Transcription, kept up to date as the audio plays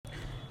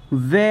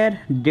Where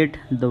did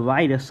the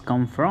virus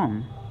come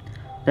from?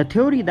 The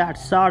theory that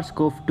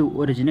SARS-CoV-2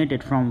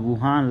 originated from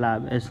Wuhan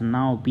lab is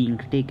now being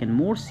taken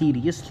more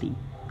seriously,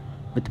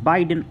 with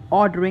Biden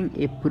ordering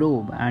a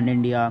probe and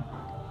India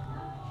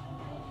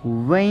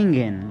weighing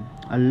in.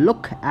 A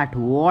look at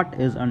what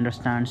is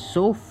understood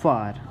so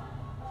far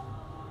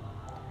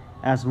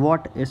as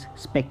what is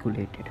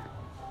speculated.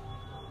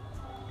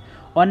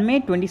 On May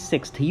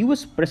 26th,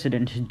 US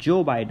President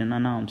Joe Biden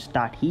announced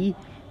that he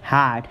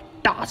had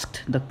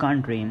tasked the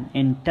country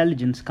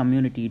intelligence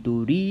community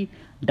to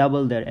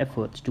redouble their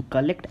efforts to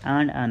collect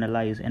and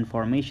analyze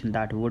information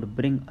that would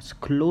bring us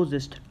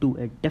closest to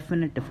a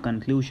definitive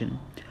conclusion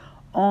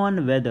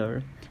on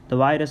whether the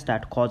virus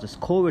that causes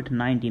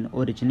COVID-19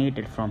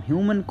 originated from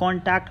human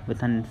contact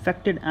with an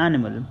infected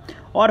animal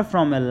or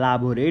from a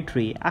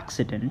laboratory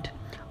accident.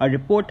 A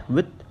report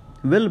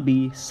will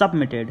be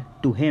submitted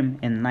to him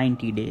in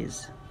 90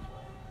 days.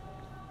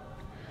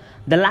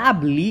 The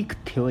lab leak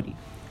theory.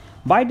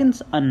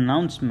 Biden's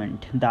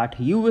announcement that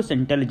US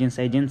intelligence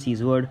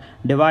agencies were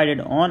divided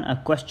on a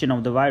question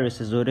of the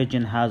virus's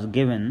origin has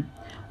given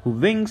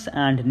wings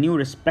and new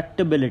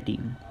respectability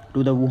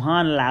to the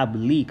Wuhan lab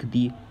leak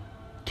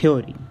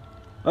theory,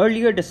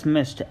 earlier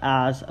dismissed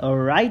as a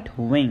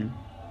right-wing,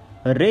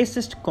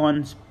 racist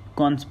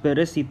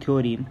conspiracy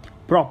theory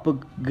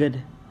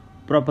propagated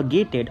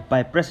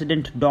by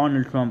President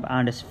Donald Trump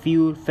and his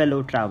few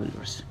fellow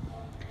travelers.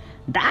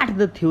 That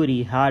the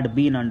theory had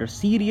been under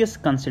serious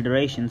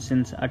consideration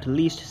since at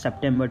least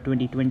September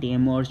 2020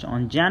 emerged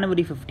on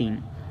January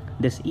 15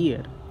 this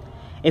year,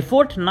 a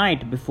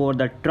fortnight before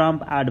the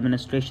Trump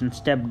administration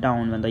stepped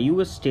down, when the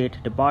US State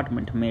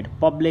Department made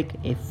public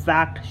a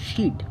fact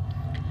sheet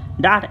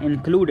that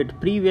included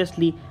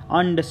previously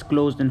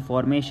undisclosed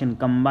information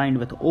combined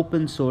with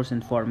open source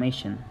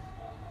information.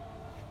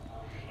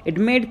 It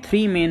made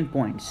three main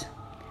points: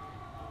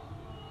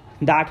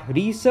 that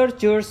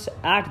researchers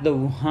at the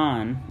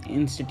Wuhan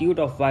Institute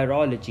of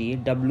Virology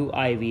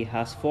 (WIV)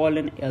 has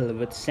fallen ill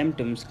with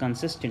symptoms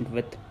consistent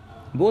with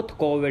both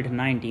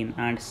COVID-19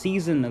 and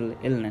seasonal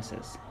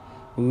illnesses,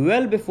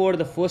 well before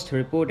the first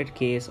reported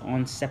case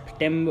on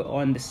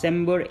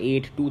December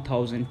 8,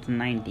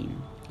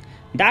 2019.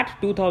 That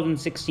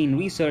 2016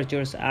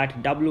 researchers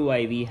at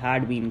WIV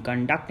had been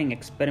conducting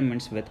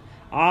experiments with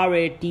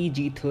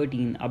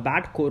RATG13, a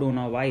bat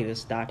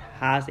coronavirus that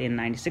has a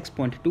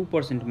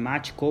 96.2%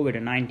 match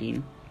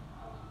COVID-19.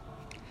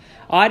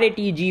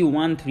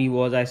 RATG13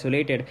 was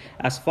isolated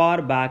as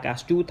far back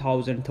as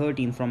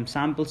 2013 from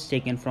samples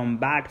taken from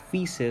bat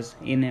feces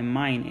in a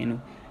mine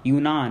in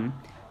Yunnan,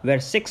 where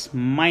 6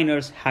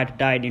 miners had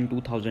died in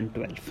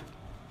 2012.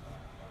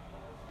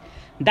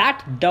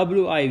 That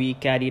WIV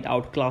carried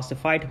out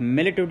classified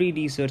military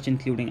research,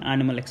 including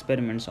animal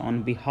experiments,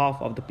 on behalf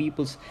of the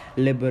People's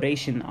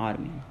Liberation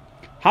Army.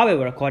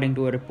 However, according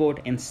to a report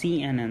in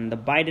CNN, the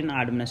Biden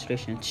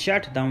administration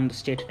shut down the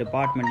State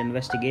Department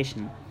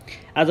investigation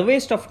as a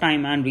waste of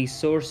time and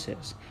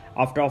resources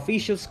after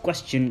officials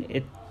questioned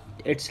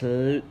its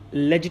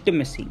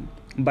legitimacy.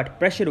 But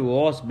pressure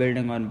was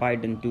building on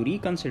Biden to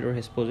reconsider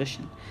his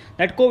position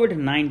that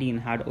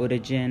COVID-19 had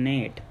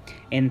originated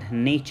in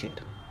nature,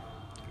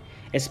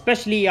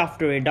 especially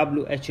after a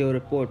WHO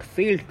report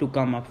failed to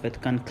come up with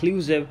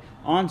conclusive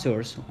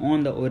answers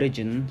on the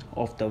origin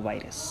of the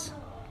virus.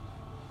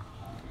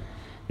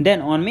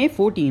 Then on May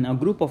 14, a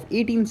group of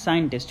 18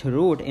 scientists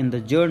wrote in the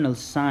journal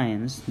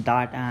Science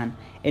that an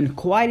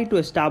inquiry to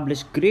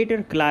establish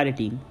greater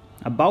clarity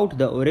about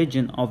the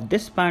origin of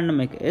this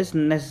pandemic is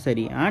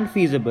necessary and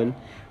feasible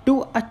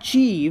to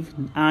achieve,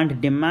 and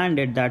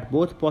demanded that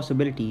both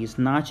possibilities,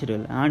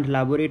 natural and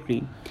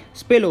laboratory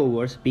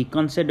spillovers, be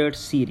considered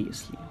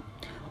seriously.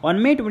 On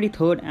May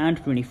 23rd and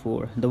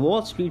 24th, the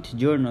Wall Street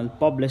Journal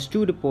published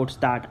two reports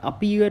that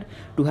appear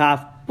to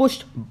have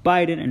pushed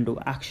Biden into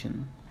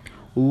action.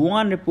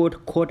 One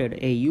report quoted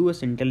a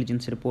US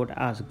intelligence report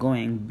as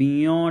going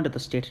beyond the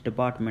State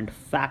Department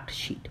fact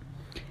sheet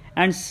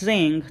and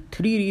saying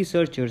 3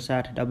 researchers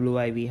at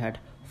WIV had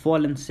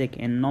fallen sick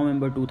in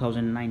November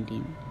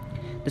 2019.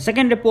 The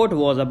second report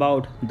was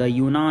about the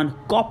Yunnan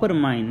copper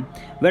mine,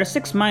 where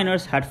 6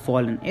 miners had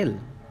fallen ill.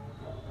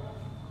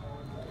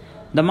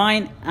 The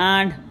mine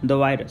and the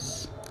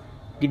virus.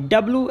 The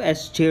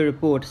WSJ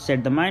report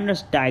said the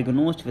miners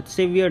diagnosed with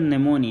severe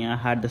pneumonia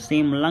had the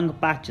same lung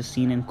patches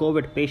seen in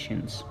COVID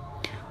patients.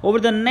 Over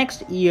the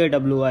next year,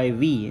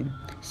 WIV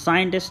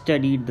scientists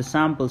studied the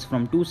samples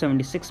from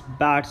 276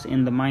 bats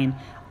in the mine,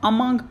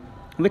 among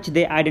which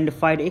they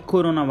identified a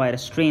coronavirus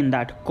strain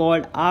that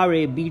called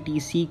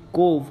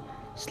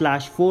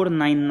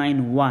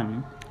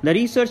RABTC-CoV/4991. The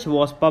research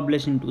was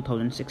published in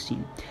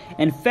 2016.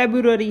 In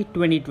February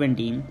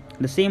 2020,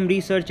 the same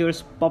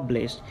researchers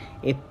published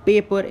a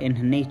paper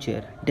in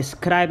Nature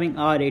describing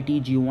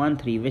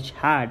RATG13, which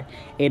had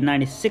a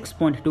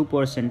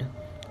 96.2%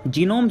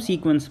 genome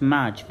sequence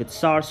match with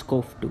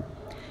SARS-CoV-2.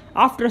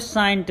 After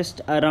scientists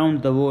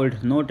around the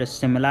world noticed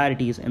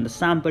similarities in the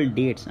sample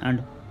dates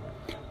and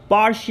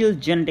partial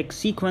genetic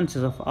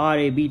sequences of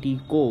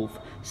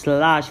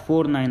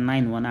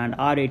RABT-CoV/4991 and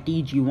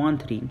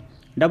RATG13,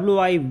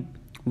 WIV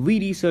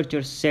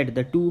researchers said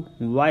the two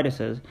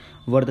viruses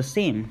were the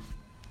same,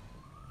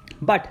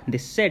 but they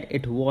said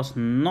it was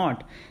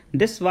not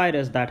this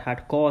virus that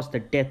had caused the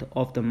death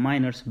of the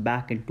miners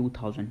back in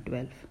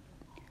 2012.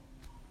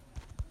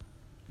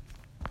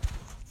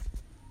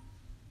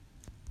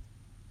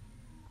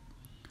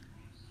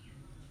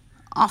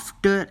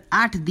 After,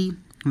 at the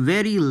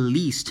very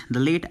least, the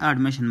late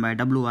admission by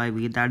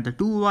WIV that the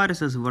two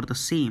viruses were the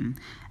same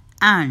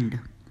and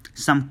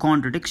some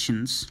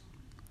contradictions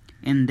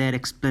in their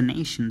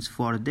explanations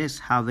for this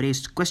have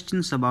raised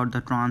questions about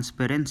the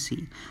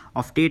transparency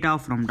of data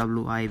from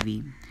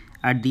WIV.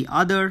 At the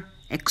other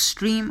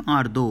extreme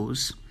are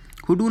those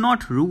who do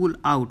not rule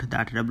out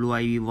that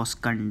WIV was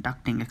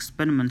conducting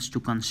experiments to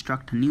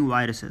construct new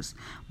viruses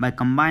by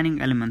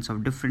combining elements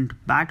of different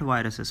bat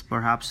viruses,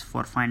 perhaps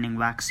for finding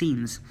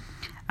vaccines,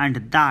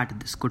 and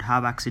that this could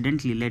have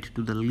accidentally led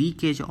to the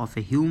leakage of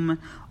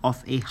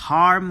a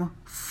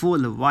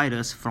harmful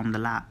virus from the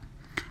lab.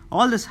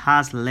 All this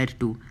has led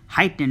to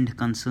heightened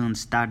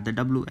concerns that the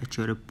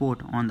WHO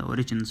report on the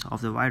origins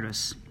of the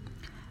virus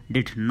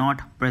did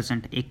not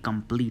present a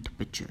complete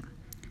picture.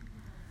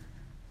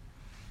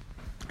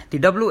 The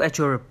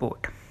WHO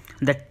report,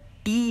 the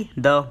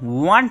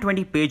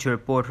 120-page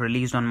report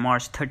released on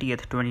March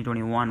 30th,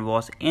 2021,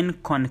 was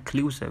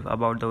inconclusive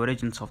about the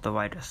origins of the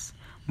virus.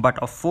 But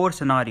of four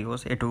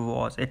scenarios,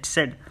 it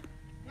said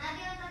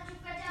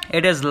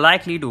it is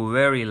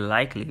very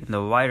likely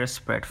the virus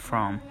spread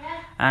from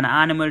an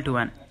animal to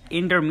an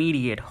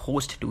intermediate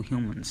host to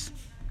humans.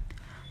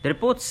 The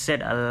report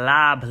said a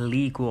lab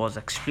leak was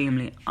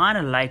extremely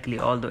unlikely,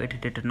 although it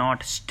did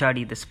not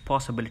study this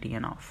possibility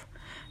enough.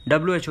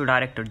 WHO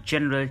Director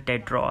General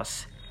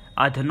Tedros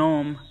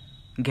Adhanom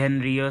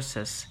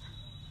Ghebreyesus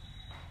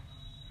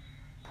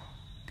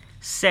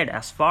said,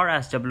 as far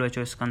as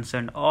WHO is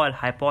concerned, all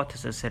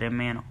hypotheses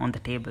remain on the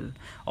table.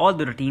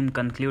 Although the team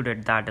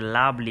concluded that a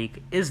lab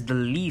leak is the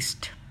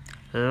least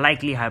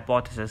likely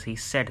hypothesis, he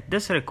said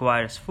this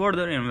requires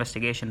further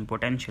investigation,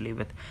 potentially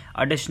with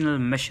additional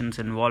missions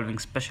involving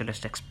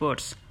specialist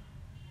experts.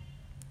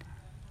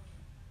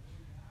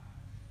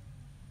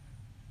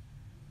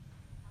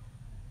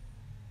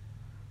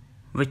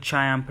 Which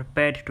I am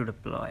prepared to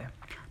deploy.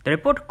 The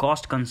report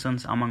caused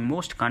concerns among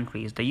most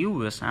countries. The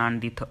US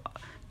and the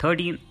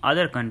 13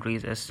 other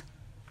countries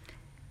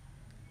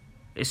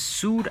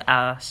issued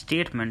a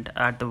statement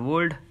at the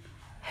World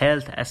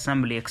Health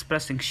Assembly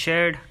expressing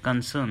shared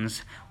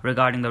concerns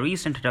regarding the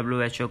recent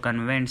WHO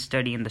convened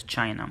study in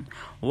China,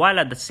 while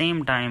at the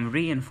same time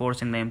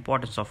reinforcing the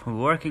importance of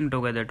working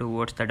together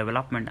towards the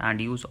development and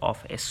use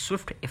of a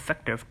swift,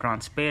 effective,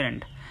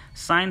 transparent,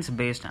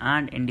 science-based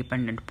and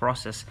independent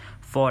process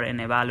for an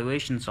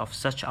evaluation of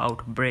such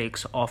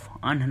outbreaks of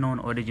unknown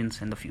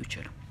origins in the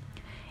future.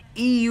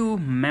 EU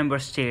member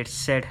states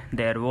said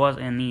there was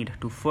a need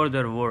to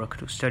further work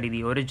to study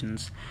the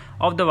origins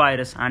of the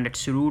virus and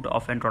its route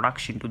of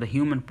introduction to the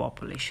human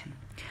population.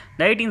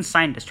 The 18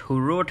 scientists who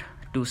wrote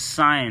to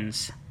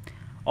Science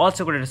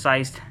also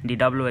criticized the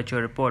WHO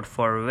report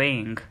for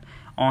weighing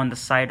on the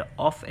side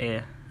of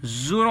a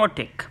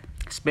zoonotic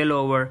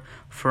spillover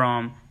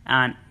from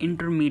an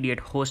intermediate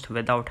host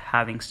without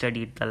having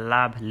studied the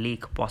lab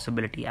leak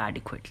possibility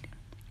adequately.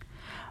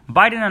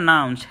 Biden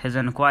announced his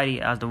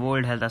inquiry as the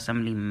World Health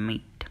Assembly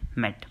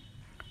met.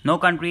 No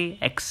country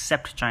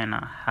except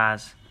China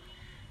has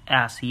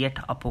as yet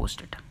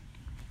opposed it.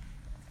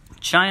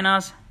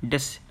 China's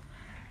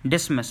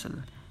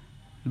dismissal.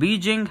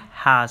 Beijing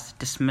has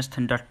dismissed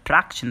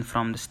detraction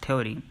from this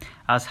theory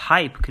as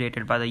hype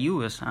created by the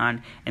US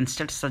and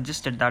instead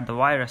suggested that the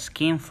virus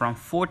came from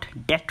Fort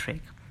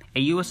Detrick, a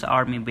US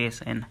Army base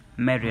in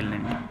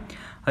Maryland.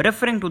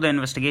 Referring to the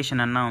investigation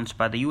announced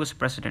by the US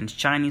President's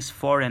Chinese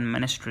Foreign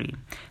Ministry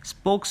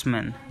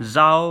spokesman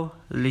Zhao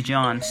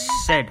Lijian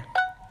said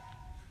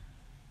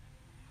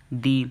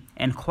the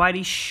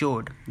inquiry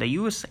showed the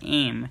US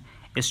aim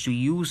is to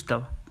use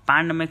the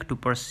pandemic to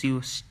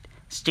pursue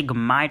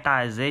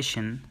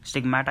stigmatization,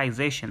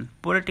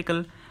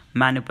 political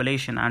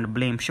manipulation, and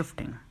blame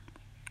shifting.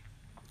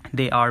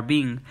 They are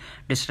being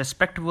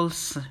disrespectful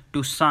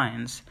to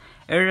science,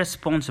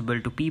 irresponsible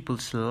to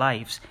people's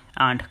lives,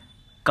 and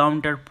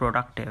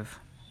counterproductive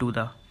to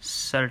the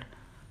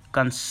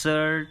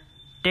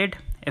concerted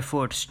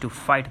efforts to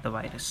fight the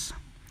virus.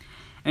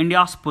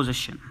 India's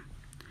position.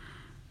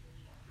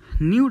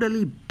 New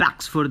Delhi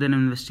backs further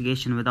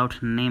investigation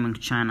without naming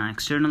China.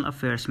 External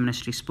Affairs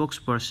Ministry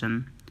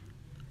spokesperson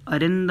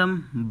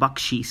Arindam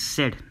Bakshi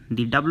said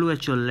the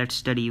WHO-led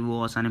study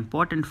was an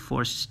important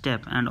first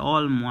step and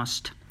all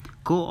must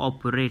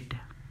cooperate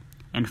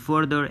in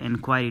further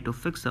inquiry to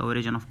fix the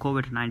origin of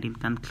COVID-19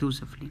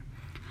 conclusively.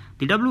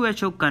 The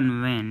WHO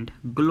convened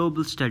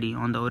global study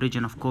on the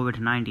origin of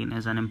COVID-19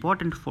 as an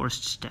important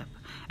first step.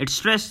 It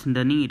stressed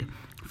the need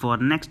for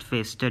next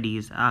phase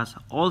studies as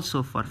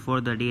also for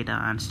further data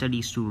and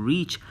studies to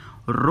reach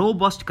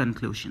robust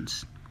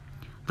conclusions.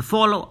 The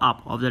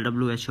follow-up of the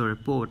WHO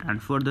report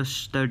and further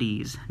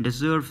studies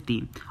deserve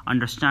the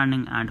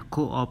understanding and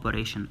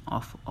cooperation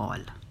of all.